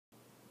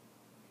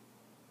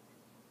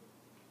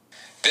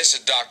This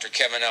is Dr.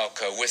 Kevin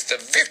Elko with the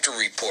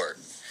Victory Report.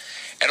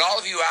 And all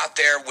of you out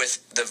there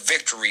with the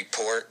Victory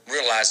Report,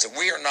 realize that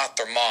we are not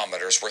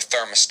thermometers, we're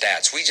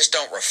thermostats. We just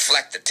don't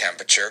reflect the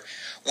temperature,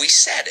 we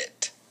set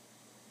it.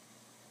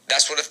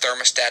 That's what a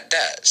thermostat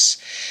does.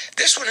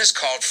 This one is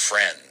called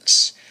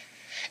Friends.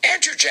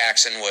 Andrew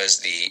Jackson was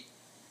the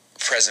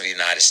President of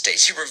the United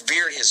States. He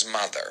revered his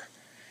mother.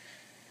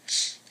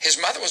 His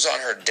mother was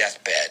on her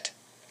deathbed,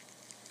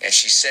 and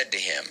she said to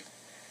him,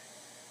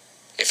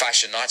 "If I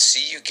should not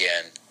see you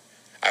again,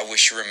 I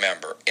wish you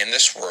remember, in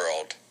this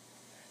world,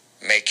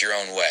 make your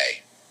own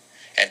way.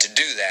 And to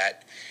do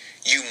that,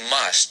 you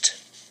must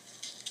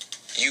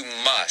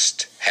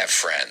have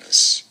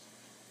friends."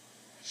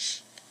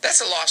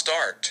 That's a lost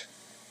art.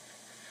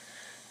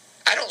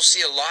 I don't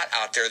see a lot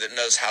out there that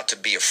knows how to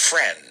be a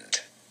friend.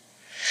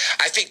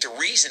 I think the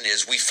reason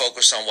is we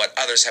focus on what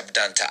others have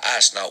done to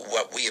us, not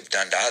what we have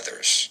done to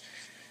others.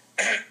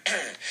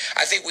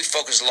 I think we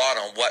focus a lot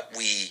on what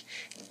we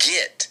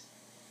get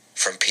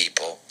from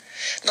people,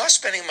 not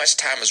spending much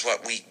time as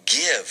what we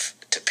give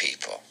to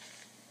people.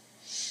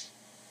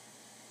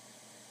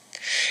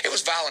 It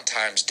was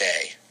Valentine's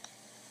Day.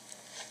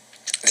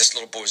 This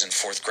little boy was in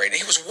 4th grade, and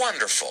he was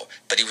wonderful,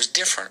 but he was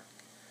different.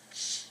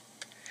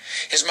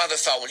 His mother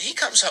thought, when he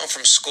comes home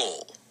from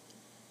school,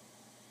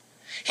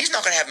 he's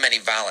not going to have many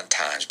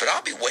Valentines, but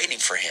I'll be waiting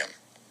for him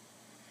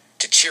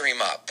to cheer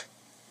him up.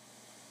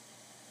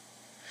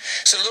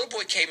 So the little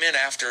boy came in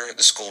after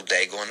the school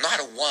day going, "Not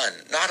a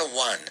one, not a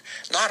one,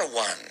 not a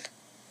one."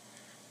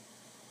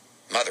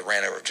 Mother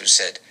ran over to him and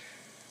said,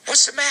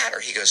 "What's the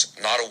matter?" He goes,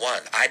 "Not a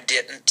one. I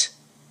didn't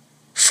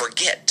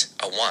forget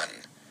a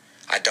one.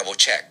 I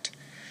double-checked.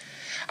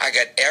 I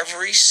got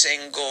every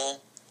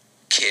single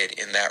kid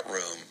in that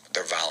room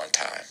their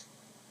Valentine."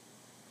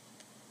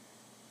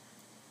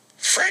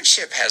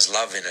 Friendship has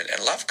love in it,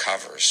 and love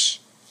covers.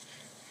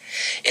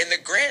 In the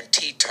Grand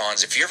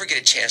Tetons, if you ever get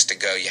a chance to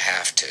go, you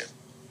have to.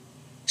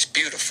 It's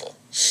beautiful.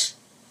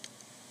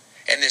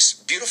 And this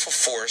beautiful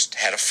forest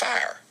had a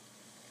fire.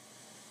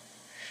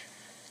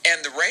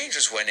 And the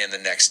Rangers went in the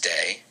next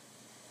day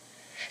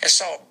and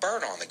saw it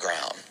burn on the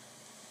ground,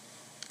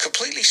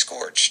 completely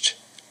scorched,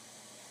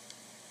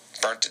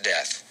 burnt to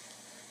death.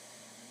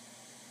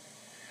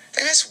 I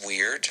think that's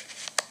weird.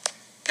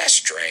 That's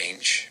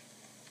strange.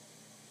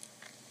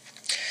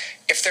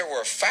 If there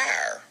were a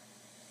fire,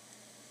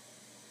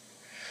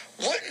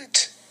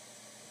 wouldn't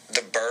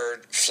the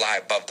bird fly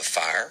above the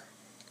fire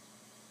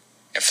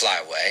and fly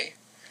away?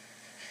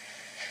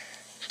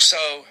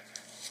 So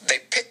they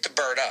picked the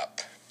bird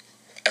up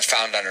and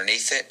found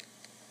underneath it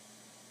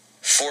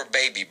 4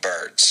 baby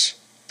birds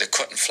that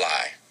couldn't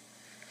fly.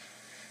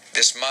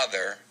 This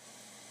mother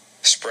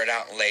spread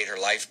out and laid her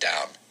life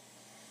down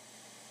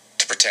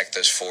to protect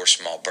those 4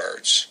 small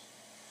birds.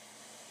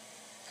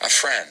 A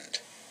friend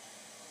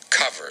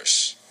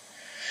covers.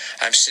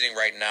 I'm sitting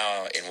right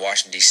now in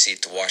Washington, D.C.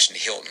 at the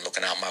Washington Hilton,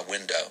 looking out my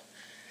window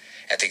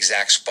at the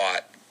exact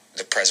spot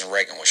that President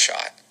Reagan was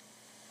shot.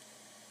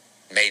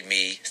 Made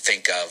me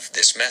think of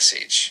this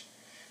message,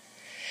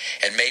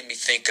 and made me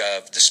think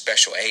of the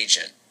special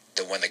agent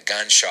that when the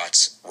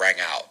gunshots rang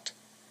out,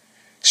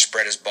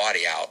 spread his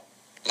body out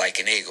like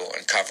an eagle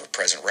and covered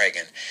President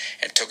Reagan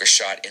and took a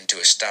shot into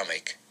his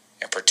stomach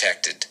and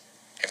protected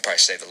and probably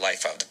saved the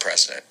life of the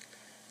president.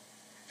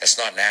 That's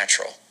not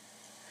natural.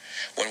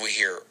 When we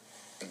hear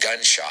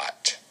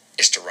gunshot,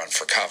 it's to run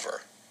for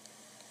cover.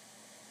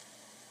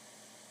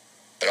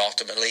 But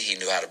ultimately, he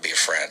knew how to be a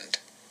friend.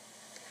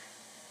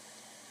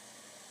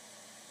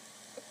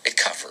 It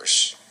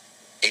covers.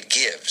 It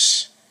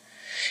gives.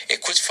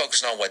 It quits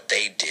focusing on what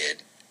they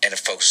did and it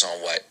focuses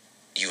on what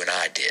you and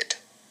I did.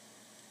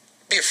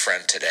 Be a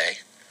friend today.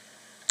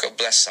 Go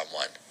bless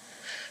someone.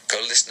 Go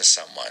listen to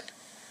someone.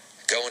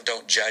 Go and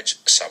don't judge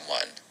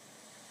someone.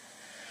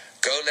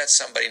 Go let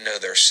somebody know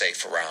they're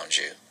safe around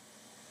you.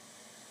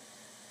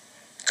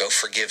 Go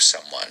forgive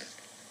someone.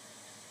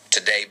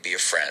 Today, be a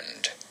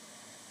friend.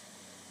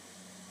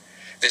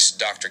 This is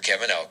Dr.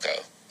 Kevin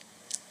Elko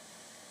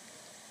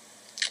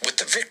with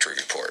the Victory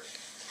Report.